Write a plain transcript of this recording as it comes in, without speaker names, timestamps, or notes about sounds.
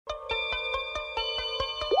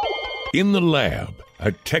In the Lab,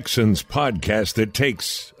 a Texans podcast that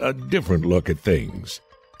takes a different look at things.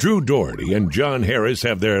 Drew Doherty and John Harris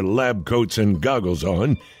have their lab coats and goggles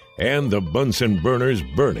on, and the Bunsen burners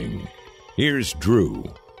burning. Here's Drew.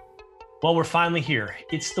 Well, we're finally here.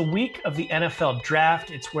 It's the week of the NFL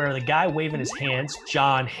draft. It's where the guy waving his hands,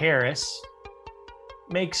 John Harris,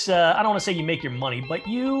 makes, I don't want to say you make your money, but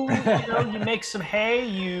you make some hay,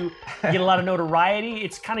 you get a lot of notoriety.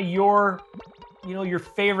 It's kind of your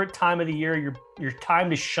favorite time of the year, your time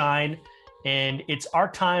to shine. And it's our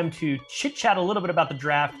time to chit chat a little bit about the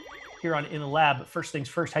draft here on In the Lab. But first things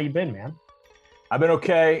first, how you been, man? I've been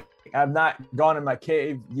okay. I've not gone in my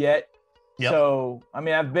cave yet. Yep. So, I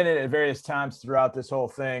mean, I've been in it at various times throughout this whole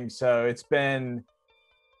thing. So it's a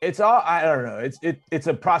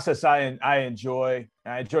process I enjoy.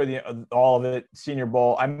 I enjoy all of it. Senior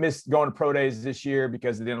Bowl. I missed going to pro days this year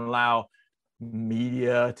because they didn't allow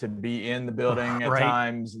media to be in the building at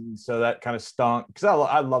times, and so that kind of stunk because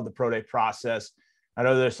I love the pro day process. I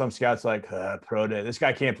know there's some scouts like pro day, this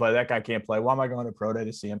guy can't play, that guy can't play, why am I going to pro day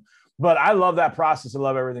to see him? But I love that process. I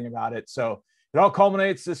love everything about it. So it all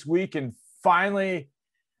culminates this week, and finally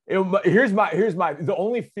here's the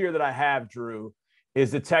only fear that I have, Drew,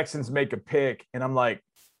 is the Texans make a pick and I'm like,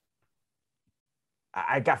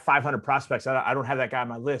 I got 500 prospects. I don't have that guy on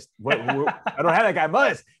my list. I don't have that guy on my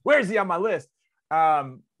list. Where is he on my list?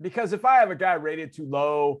 Because if I have a guy rated too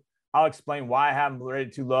low, I'll explain why I have him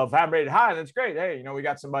rated too low. If I have him rated high, that's great. Hey, we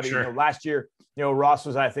got somebody. Sure. Last year, Ross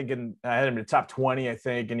was, I had him in the top 20, I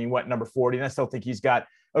think, and he went number 40. And I still think he's got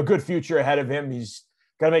a good future ahead of him. He's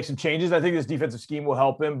got to make some changes. I think this defensive scheme will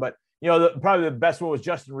help him. But probably the best one was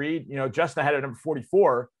Justin Reed. Justin had it at number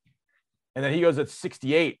 44. And then he goes at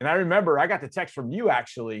 68. And I remember I got the text from you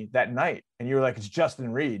actually that night. And you were like, it's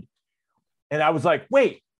Justin Reed. And I was like,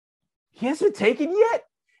 wait, he hasn't been taken yet?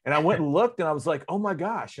 And I went and looked and I was like, oh my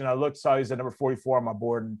gosh. And I saw he's at number 44 on my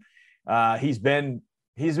board. And he's been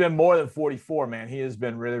more than 44, man. He has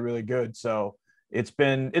been really, really good. So it's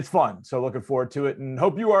fun. So looking forward to it and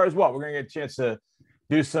hope you are as well. We're going to get a chance to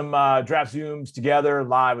do some draft Zooms together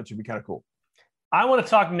live, which would be kind of cool. I want to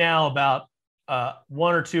talk now about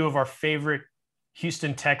one or two of our favorite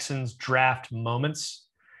Houston Texans draft moments.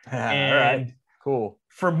 And all right, cool.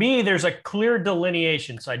 For me, there's a clear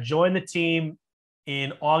delineation. So I joined the team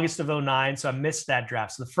in August of 2009. So I missed that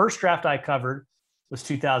draft. So the first draft I covered was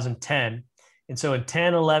 2010. And so in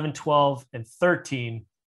 10, 11, 12, and 13,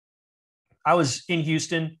 I was in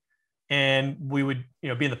Houston and we would,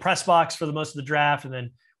 be in the press box for the most of the draft. And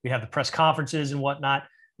then we have the press conferences and whatnot.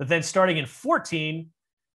 But then starting in 14,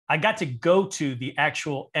 I got to go to the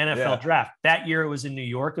actual NFL draft. That year it was in New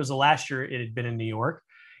York. It was the last year it had been in New York.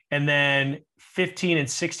 And then 15 and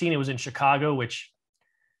 16, it was in Chicago, which,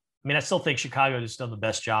 I still think Chicago has done the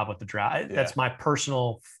best job with the draft. Yeah. That's my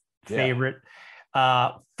personal favorite.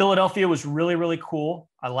 Yeah. Philadelphia was really, really cool.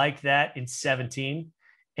 I liked that in 17.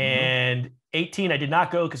 Mm-hmm. And 18, I did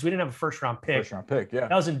not go because we didn't have a first round pick. Yeah.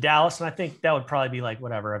 That was in Dallas. And I think that would probably be like,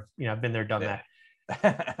 whatever. I've been there, done that.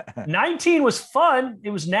 19 was fun.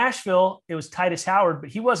 It was Nashville. It was Titus Howard, but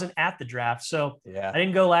he wasn't at the draft. So I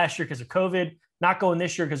didn't go last year because of COVID, not going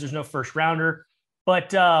this year because there's no first rounder.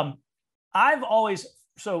 But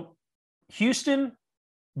Houston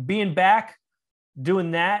being back,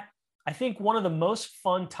 doing that, I think one of the most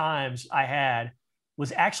fun times I had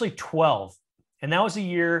was actually 12. And that was a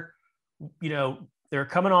year, they're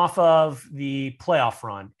coming off of the playoff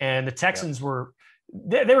run and the Texans were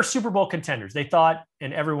Super Bowl contenders. They thought,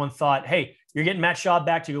 and everyone thought, hey, you're getting Matt Schaub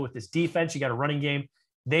back to go with this defense. You got a running game.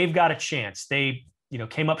 They've got a chance. They,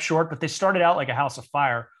 came up short, but they started out like a house of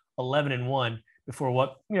fire, 11-1 before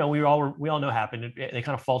what, we all know happened. They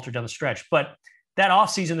kind of faltered down the stretch. But that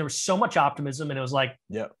offseason, there was so much optimism and it was like,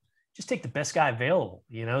 just take the best guy available.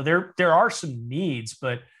 There are some needs,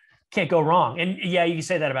 but can't go wrong. And you can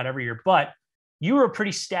say that about every year, but you were a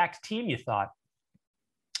pretty stacked team, you thought.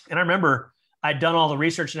 And I remember I'd done all the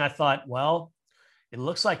research and I thought, well, it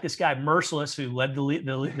looks like this guy Merciless, who led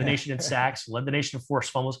the nation in sacks, led the nation in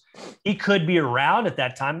forced fumbles, he could be around at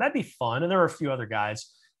that time. That'd be fun. And there were a few other guys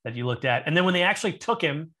that you looked at. And then when they actually took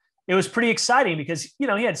him, it was pretty exciting because, he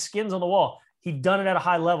had skins on the wall. He'd done it at a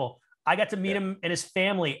high level. I got to meet him and his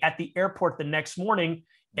family at the airport the next morning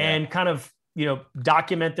and kind of,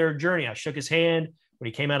 document their journey. I shook his hand when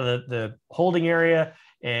he came out of the holding area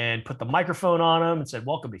and put the microphone on him and said,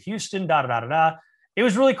 welcome to Houston, da-da-da-da-da. It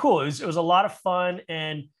was really cool. It was a lot of fun.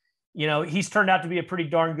 And, he's turned out to be a pretty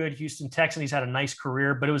darn good Houston Texan. He's had a nice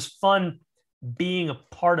career, but it was fun being a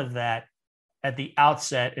part of that at the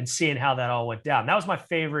outset and seeing how that all went down. That was my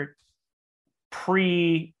favorite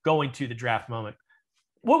pre-going to the draft moment.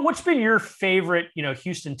 What's been your favorite,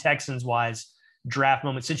 Houston Texans wise draft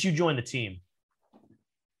moment since you joined the team?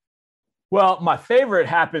 Well, my favorite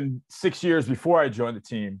happened 6 years before I joined the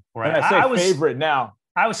team. Right. And I say favorite now.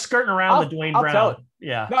 I was skirting around the Dwayne Brown. Tell it.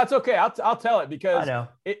 Yeah. No, it's okay. I'll tell it because I know.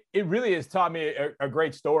 It really has taught me a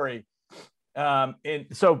great story. And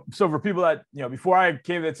so for people that, before I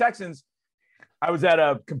came to the Texans, I was at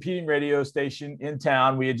a competing radio station in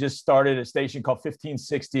town. We had just started a station called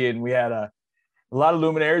 1560, and we had a lot of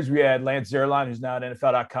luminaries. We had Lance Zierlein, who's now at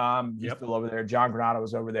NFL.com. He's still over there. John Granado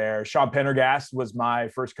was over there. Sean Pendergast was my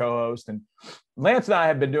first co-host. And Lance and I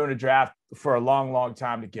had been doing a draft for a long, long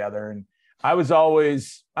time together. And I was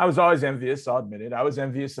always envious. I'll admit it. I was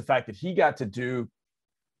envious the fact that he got to do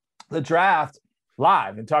the draft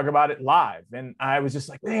live and talk about it live. And I was just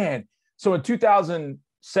like, man. So in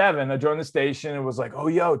 2007, I joined the station and was like,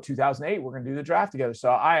 2008, we're going to do the draft together. So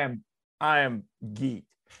I am geeked.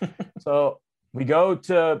 So we go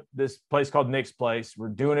to this place called Nick's Place. We're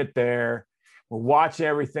doing it there. We're watching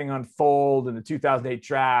everything unfold in the 2008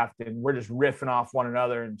 draft, and we're just riffing off one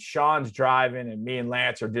another. And Sean's driving, and me and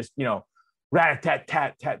Lance are just,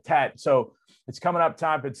 rat-a-tat-tat-tat-tat. So it's coming up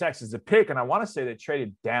time for Texas to pick, and I want to say they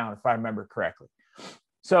traded down, if I remember correctly.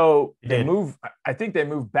 So they moved. I think they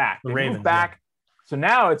moved back. They moved back. Yeah. So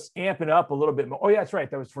now it's amping up a little bit more. Oh, yeah, that's right.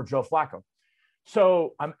 That was for Joe Flacco.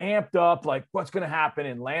 So I'm amped up, like, what's going to happen?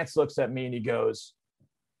 And Lance looks at me and he goes,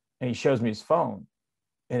 and he shows me his phone.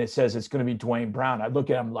 And it says it's going to be Dwayne Brown. I look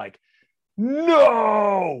at him like,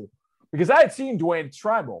 no, because I had seen Dwayne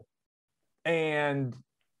Tribal. And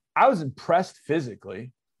I was impressed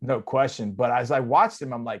physically, no question. But as I watched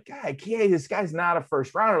him, I'm like, God, I can't, this guy's not a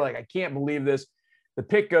first rounder. Like, I can't believe this. The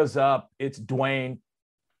pick goes up. It's Dwayne.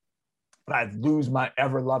 But I lose my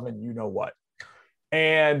ever-loving you-know-what.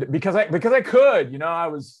 And because I could, I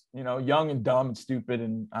was, young and dumb and stupid.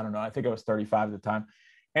 And I don't know, I think I was 35 at the time.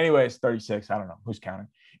 Anyways, 36. I don't know who's counting.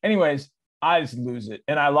 Anyways, I just lose it.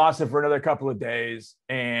 And I lost it for another couple of days.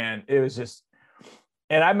 And it was just,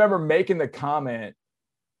 and I remember making the comment.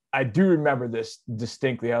 I do remember this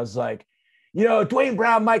distinctly. I was like, Dwayne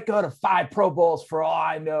Brown might go to 5 Pro Bowls for all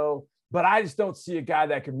I know, but I just don't see a guy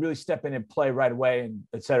that can really step in and play right away and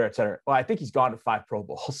et cetera, et cetera. Well, I think he's gone to 5 Pro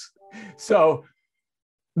Bowls. So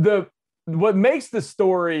what makes the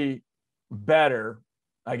story better,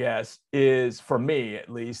 I guess, is, for me at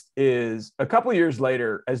least, is a couple of years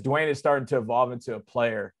later, as Dwayne is starting to evolve into a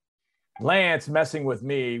player, Lance, messing with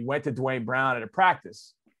me, went to Dwayne Brown at a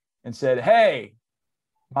practice and said, hey,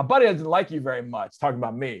 my buddy doesn't like you very much, talking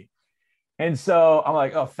about me. And so I'm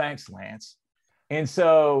like, oh, thanks, Lance. And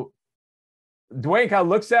so Dwayne kind of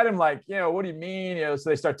looks at him like, what do you mean? So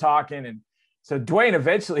they start talking. And so Dwayne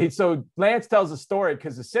eventually, so Lance tells a story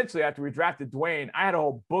because essentially after we drafted Dwayne, I had a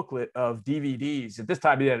whole booklet of DVDs. At this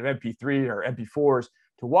time, he had MP3 or MP4s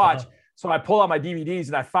to watch. Uh-huh. So I pull out my DVDs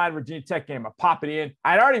and I find Virginia Tech game. I pop it in.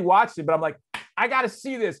 I'd already watched it, but I'm like, I got to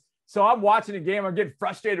see this. So I'm watching the game. I'm getting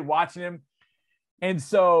frustrated watching him. And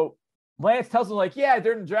so Lance tells him, like, yeah,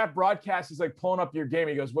 during the draft broadcast, he's like pulling up your game.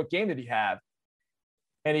 He goes, what game did he have?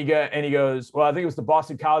 And he goes, well, I think it was the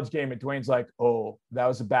Boston College game. And Dwayne's like, oh, that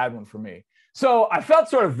was a bad one for me. So I felt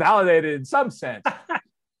sort of validated in some sense.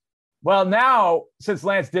 Well, now, since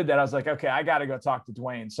Lance did that, I was like, okay, I got to go talk to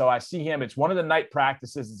Dwayne. So I see him. It's one of the night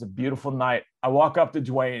practices. It's a beautiful night. I walk up to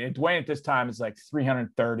Dwayne, and Dwayne at this time is like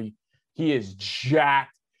 330. He is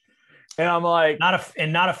jacked. And I'm like, not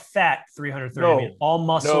a fat 330, no, I mean, all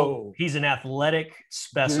muscle. No. He's an athletic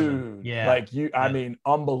specimen. Dude, yeah. Like I mean,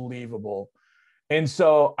 unbelievable. And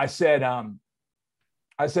so I said,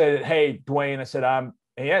 hey, Dwayne, I said,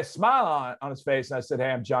 and he had a smile on his face. And I said,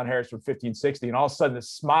 hey, I'm John Harris from 1560. And all of a sudden the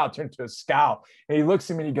smile turned to a scowl. And he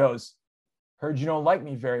looks at me and he goes, heard you don't like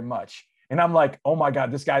me very much. And I'm like, oh my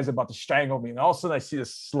God, this guy's about to strangle me. And all of a sudden I see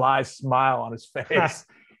this sly smile on his face.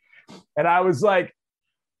 And I was like,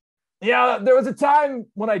 yeah, there was a time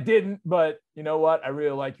when I didn't, but you know what? I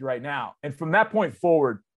really like you right now. And from that point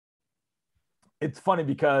forward, it's funny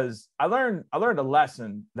because I learned a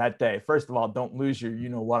lesson that day. First of all, don't lose your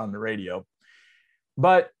you-know-what on the radio.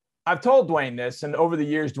 But I've told Dwayne this, and over the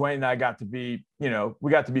years, Dwayne and I got to be, we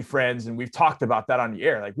got to be friends, and we've talked about that on the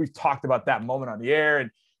air. Like, we've talked about that moment on the air, and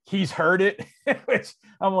he's heard it, which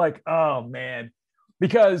I'm like, oh, man.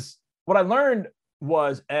 Because what I learned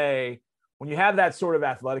was, A, when you have that sort of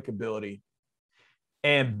athletic ability,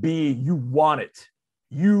 and B, you want it.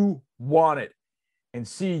 You want it. And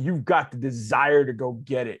C, you've got the desire to go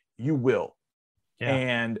get it. You will. Yeah.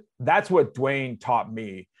 And that's what Dwayne taught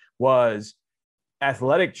me was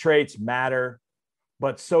athletic traits matter,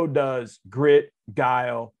 but so does grit,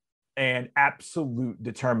 guile, and absolute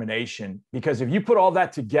determination. Because if you put all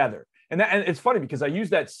that together, And it's funny because I use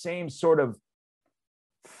that same sort of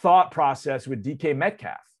thought process with DK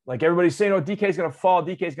Metcalf. Like everybody's saying, oh, DK's going to fall.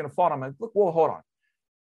 DK's going to fall. And I'm like, look, well, hold on.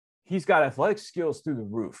 He's got athletic skills through the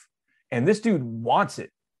roof. And this dude wants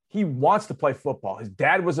it. He wants to play football. His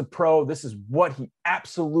dad was a pro. This is what he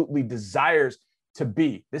absolutely desires to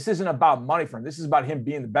be. This isn't about money for him. This is about him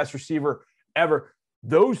being the best receiver ever.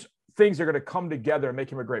 Those things are going to come together and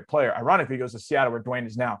make him a great player. Ironically, he goes to Seattle where Dwayne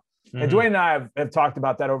is now. Mm-hmm. And Dwayne and I have talked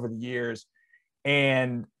about that over the years.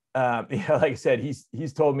 And like I said,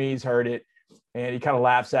 he's told me he's heard it and he kind of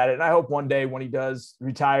laughs at it. And I hope one day when he does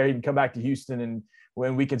retire, he can come back to Houston and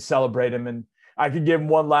when we can celebrate him and I could give him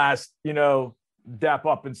one last, dap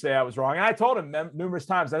up and say I was wrong. And I told him numerous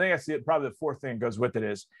times, I think I see it. Probably the fourth thing goes with it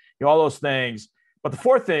is, all those things. But the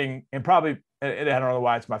fourth thing, and probably, and I don't know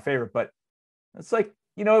why it's my favorite, but it's like,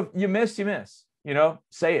 if you miss, you miss,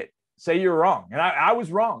 say it. Say you're wrong. And I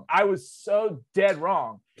was wrong. I was so dead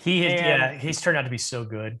wrong. He's turned out to be so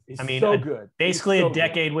good. So good. Basically so a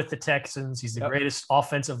decade with the Texans. He's the greatest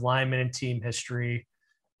offensive lineman in team history.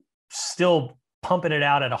 Still pumping it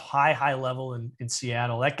out at a high level in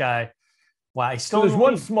Seattle. That guy, wow. He's still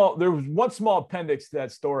there was one small appendix to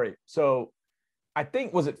that story. So I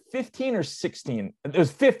think, was it 15 or 16? It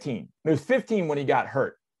was 15. It was 15 when he got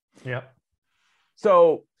hurt. Yep.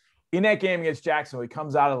 So in that game against Jacksonville, he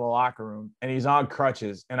comes out of the locker room and he's on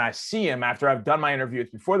crutches. And I see him after I've done my interview.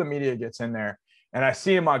 It's before the media gets in there. And I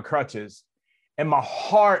see him on crutches. And my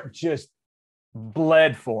heart just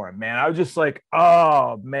bled for him, man. I was just like,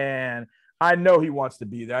 oh, man. I know he wants to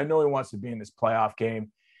be there. I know he wants to be in this playoff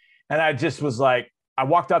game. And I just was like, I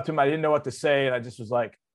walked up to him. I didn't know what to say. And I just was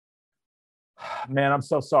like, man, I'm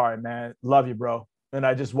so sorry, man. Love you, bro. And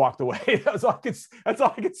I just walked away. That's all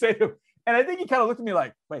I could say to him. And I think he kind of looked at me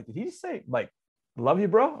like, wait, did he just say, like, love you,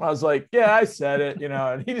 bro? And I was like, yeah, I said it,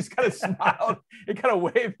 and he just kind of smiled and kind of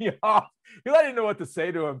waved me off. I didn't know what to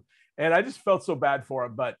say to him. And I just felt so bad for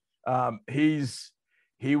him. But he's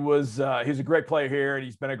a great player here, and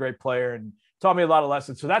he's been a great player and taught me a lot of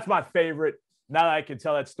lessons. So that's my favorite. Now that I can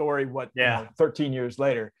tell that story, 13 years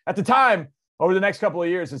later. At the time, over the next couple of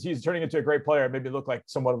years, as he's turning into a great player, it made me look like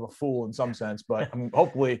somewhat of a fool in some sense. But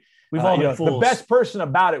hopefully, we've all been fools. The best person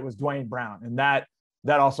about it was Dwayne Brown, and that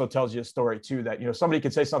also tells you a story too. That somebody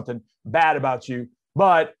can say something bad about you,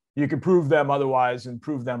 but you can prove them otherwise and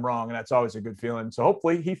prove them wrong, and that's always a good feeling. So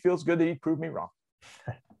hopefully, he feels good that he proved me wrong.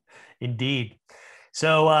 Indeed.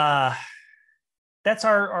 So that's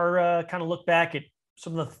our kind of look back at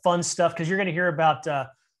some of the fun stuff, because you're going to hear about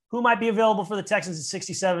who might be available for the Texans at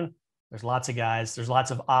 67. There's lots of guys. There's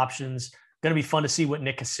lots of options. Going to be fun to see what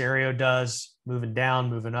Nick Caserio does, moving down,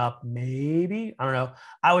 moving up, maybe. I don't know.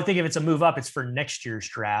 I would think if it's a move up, it's for next year's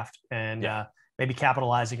draft and maybe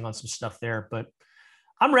capitalizing on some stuff there. But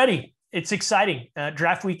I'm ready. It's exciting.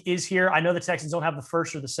 Draft week is here. I know the Texans don't have the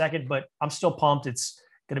first or the second, but I'm still pumped. It's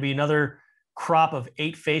going to be another crop of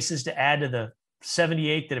 8 faces to add to the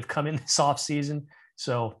 78 that have come in this offseason.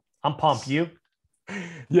 So I'm pumped. You?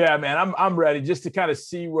 Yeah, man, I'm ready just to kind of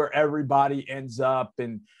see where everybody ends up.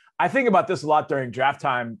 And I think about this a lot during draft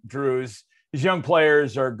time, Drew. These young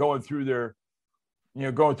players are going through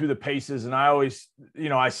the paces. And I always,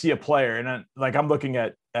 I see a player and I'm looking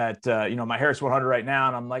at my Harris 100 right now.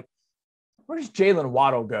 And I'm like, where does Jalen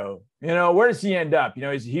Waddle go? Where does he end up?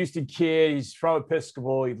 He's a Houston kid. He's from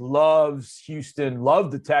Episcopal. He loves Houston,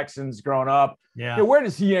 loved the Texans growing up. Yeah. Where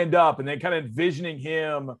does he end up? And then kind of envisioning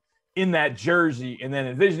him in that jersey and then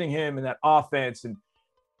envisioning him in that offense. And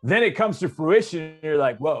then it comes to fruition and you're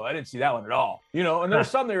like, whoa, I didn't see that one at all. And there's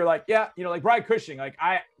some that you're like, yeah, like Brian Cushing. Like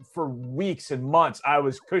for weeks and months, I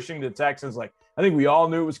was Cushing the Texans. Like, I think we all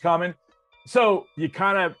knew it was coming. So you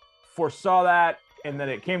kind of foresaw that. And then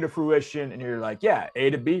it came to fruition and you're like, yeah, A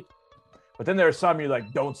to B. But then there are some you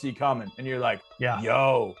like don't see coming. And you're like,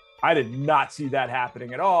 yo, I did not see that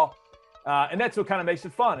happening at all. And that's what kind of makes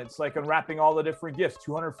it fun. It's like unwrapping all the different gifts,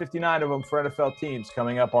 259 of them for NFL teams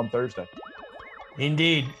coming up on Thursday.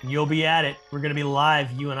 Indeed. You'll be at it. We're going to be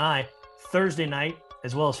live, you and I, Thursday night,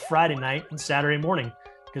 as well as Friday night and Saturday morning,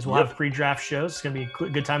 because we'll have pre-draft shows. It's going to be a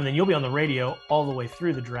good time. And then you'll be on the radio all the way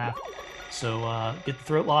through the draft. So get the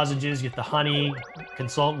throat lozenges, get the honey,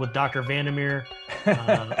 consult with Dr. Vandermeer,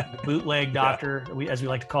 the bootleg doctor, as we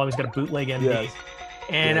like to call him. He's got a bootleg MD. Yes.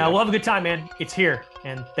 And we'll have a good time, man. It's here.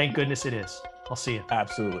 And thank goodness it is. I'll see you.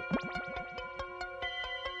 Absolutely.